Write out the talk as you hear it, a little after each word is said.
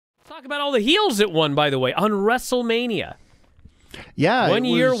talk about all the heels that won, by the way, on WrestleMania. Yeah. 1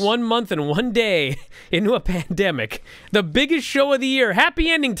 year, 1 month, and 1 day into a pandemic. The biggest show of the year. Happy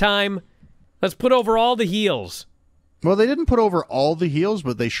ending time. Let's put over all the heels. Well, they didn't put over all the heels,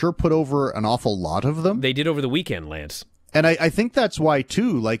 but they sure put over an awful lot of them. They did over the weekend, Lance. And I think that's why,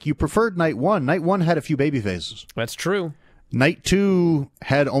 too. Like, you preferred night one. Night one had a few babyfaces. That's true. Night two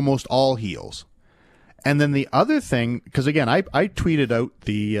had almost all heels. And then the other thing, because again, I tweeted out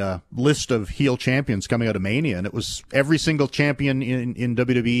the list of heel champions coming out of Mania, and it was every single champion in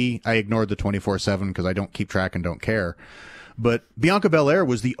WWE. I ignored the 24/7 because I don't keep track and don't care. But Bianca Belair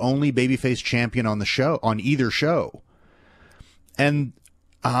was the only babyface champion on the show, on either show. And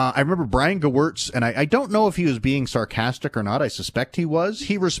I remember Brian Gewirtz, and I don't know if he was being sarcastic or not. I suspect he was.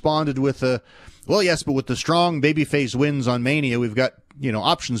 He responded with well, yes, but with the strong babyface wins on Mania, we've got,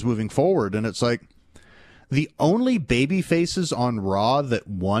 options moving forward. And it's like, the only babyfaces on Raw that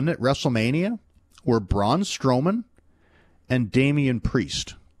won at WrestleMania were Braun Strowman and Damian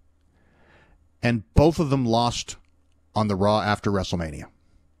Priest. And both of them lost on the Raw after WrestleMania.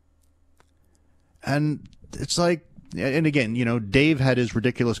 And it's like, and again, Dave had his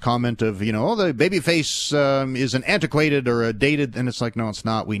ridiculous comment of, oh, the babyface is an antiquated or a dated. And it's like, no, it's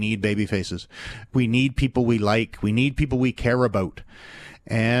not. We need babyfaces. We need people we like. We need people we care about.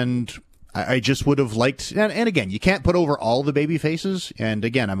 And I just would have liked, and again, you can't put over all the baby faces. And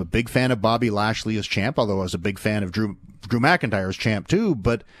again, I'm a big fan of Bobby Lashley as champ, although I was a big fan of Drew McIntyre as champ too.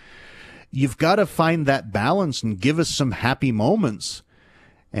 But you've got to find that balance and give us some happy moments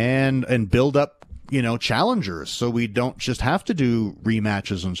and build up, challengers, so we don't just have to do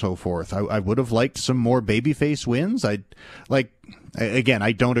rematches and so forth. I would have liked some more babyface wins. I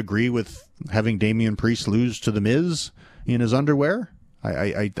don't agree with having Damian Priest lose to The Miz in his underwear.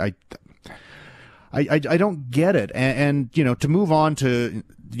 I don't get it. And to move on to,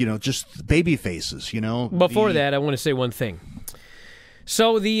 just baby faces, Before that, I want to say one thing.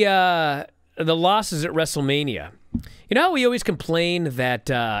 So the losses at WrestleMania. You know how we always complain that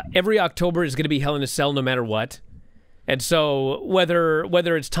every October is going to be Hell in a Cell no matter what? And so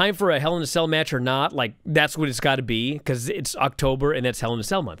whether it's time for a Hell in a Cell match or not, like, that's what it's got to be, because it's October and that's Hell in a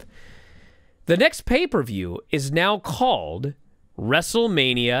Cell month. The next pay-per-view is now called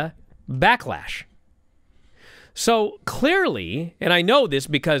WrestleMania Backlash. So clearly, and I know this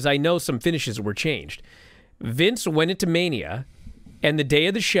because I know some finishes were changed, Vince went into Mania, and the day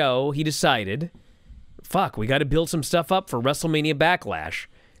of the show, he decided, fuck, we got to build some stuff up for WrestleMania Backlash.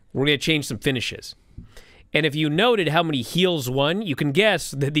 We're going to change some finishes. And if you noted how many heels won, you can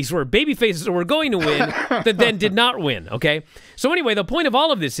guess that these were babyfaces that were going to win that then did not win, okay? So anyway, the point of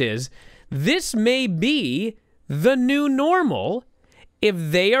all of this is, this may be the new normal if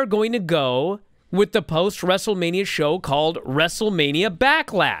they are going to go with the post-WrestleMania show called WrestleMania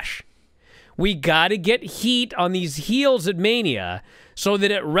Backlash. We got to get heat on these heels at Mania so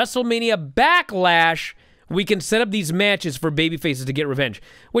that at WrestleMania Backlash, we can set up these matches for babyfaces to get revenge.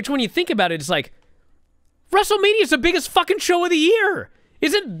 Which, when you think about it, it's like, WrestleMania is the biggest fucking show of the year.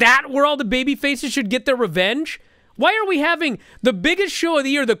 Isn't that where all the babyfaces should get their revenge? Why are we having the biggest show of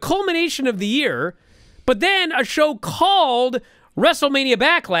the year, the culmination of the year, but then a show called WrestleMania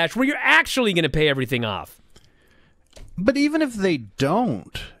Backlash where you're actually going to pay everything off? But even if they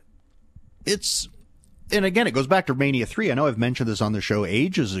don't, and again, it goes back to Mania 3. I know I've mentioned this on the show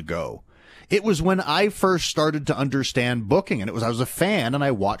ages ago. It was when I first started to understand booking, and I was a fan, and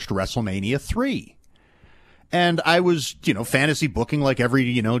I watched WrestleMania 3. And I was, fantasy booking like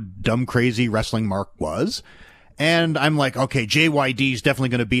every, dumb, crazy wrestling mark was. And I'm like, okay, JYD's definitely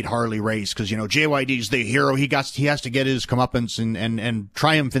going to beat Harley Race because, JYD's the hero. He has to get his comeuppance and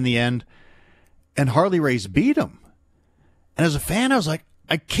triumph in the end. And Harley Race beat him. And as a fan, I was like,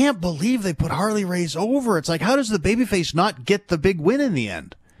 I can't believe they put Harley Race over. It's like, how does the babyface not get the big win in the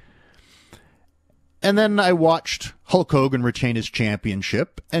end? And then I watched Hulk Hogan retain his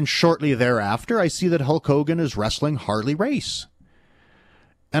championship, and shortly thereafter, I see that Hulk Hogan is wrestling Harley Race.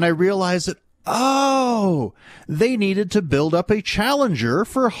 And I realized that, they needed to build up a challenger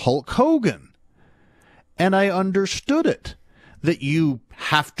for Hulk Hogan. And I understood it, that you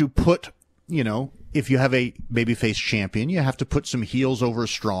have to put, if you have a babyface champion, you have to put some heels over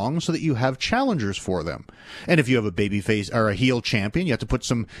strong so that you have challengers for them. And if you have a babyface or a heel champion, you have to put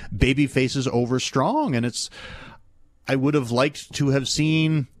some babyfaces over strong. And I would have liked to have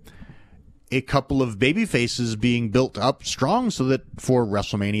seen a couple of babyfaces being built up strong so that for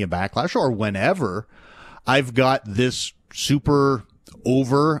WrestleMania Backlash or whenever, I've got this super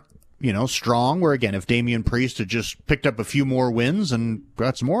over, strong, where again, if Damian Priest had just picked up a few more wins and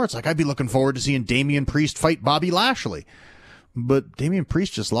got some more, it's like, I'd be looking forward to seeing Damian Priest fight Bobby Lashley. But Damian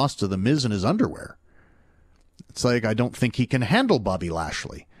Priest just lost to The Miz in his underwear. It's like, I don't think he can handle Bobby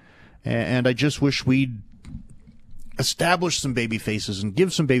Lashley. And I just wish we'd establish some baby faces and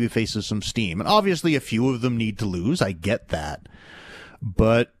give some baby faces some steam. And obviously a few of them need to lose. I get that.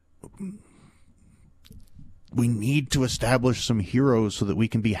 But we need to establish some heroes so that we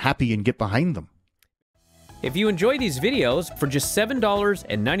can be happy and get behind them. If you enjoy these videos, for just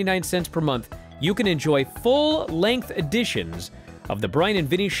 $7.99 per month, you can enjoy full-length editions of The Bryan and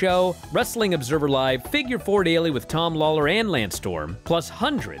Vinny Show, Wrestling Observer Live, Figure 4 Daily with Tom Lawler and Lance Storm, plus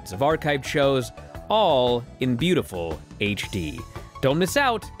hundreds of archived shows, all in beautiful HD. Don't miss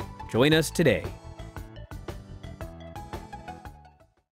out. Join us today.